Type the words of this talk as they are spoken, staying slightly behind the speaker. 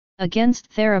Against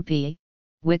Therapy,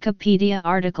 Wikipedia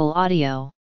article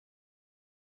audio.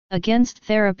 Against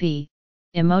Therapy,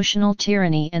 Emotional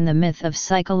Tyranny and the Myth of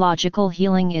Psychological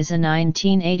Healing is a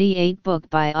 1988 book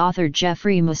by author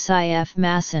Jeffrey F.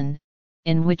 Masson,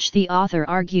 in which the author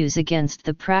argues against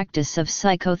the practice of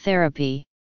psychotherapy.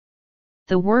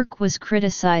 The work was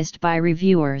criticized by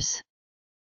reviewers.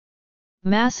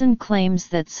 Masson claims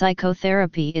that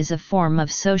psychotherapy is a form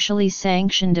of socially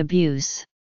sanctioned abuse.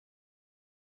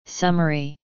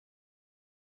 Summary.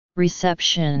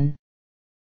 Reception.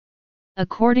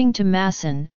 According to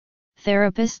Masson,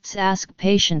 therapists ask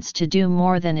patients to do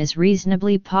more than is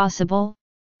reasonably possible.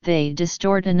 They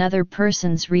distort another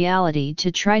person's reality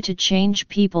to try to change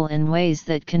people in ways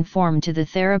that conform to the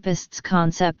therapist's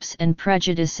concepts and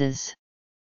prejudices.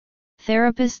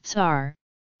 Therapists are,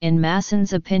 in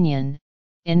Masson's opinion,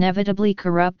 inevitably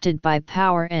corrupted by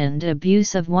power, and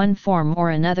abuse of one form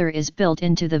or another is built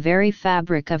into the very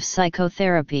fabric of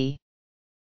psychotherapy.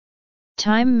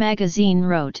 Time magazine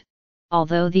wrote,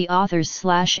 although the author's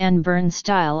slash-and-burn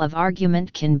style of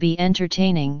argument can be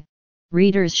entertaining,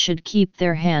 readers should keep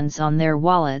their hands on their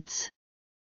wallets.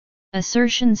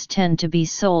 Assertions tend to be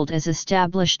sold as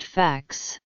established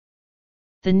facts.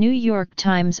 The New York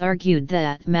Times argued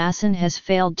that Masson has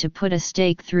failed to put a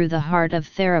stake through the heart of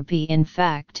therapy. In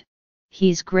fact,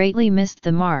 he's greatly missed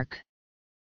the mark.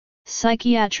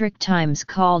 Psychiatric Times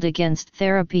called Against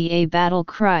Therapy a battle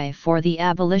cry for the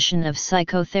abolition of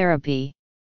psychotherapy.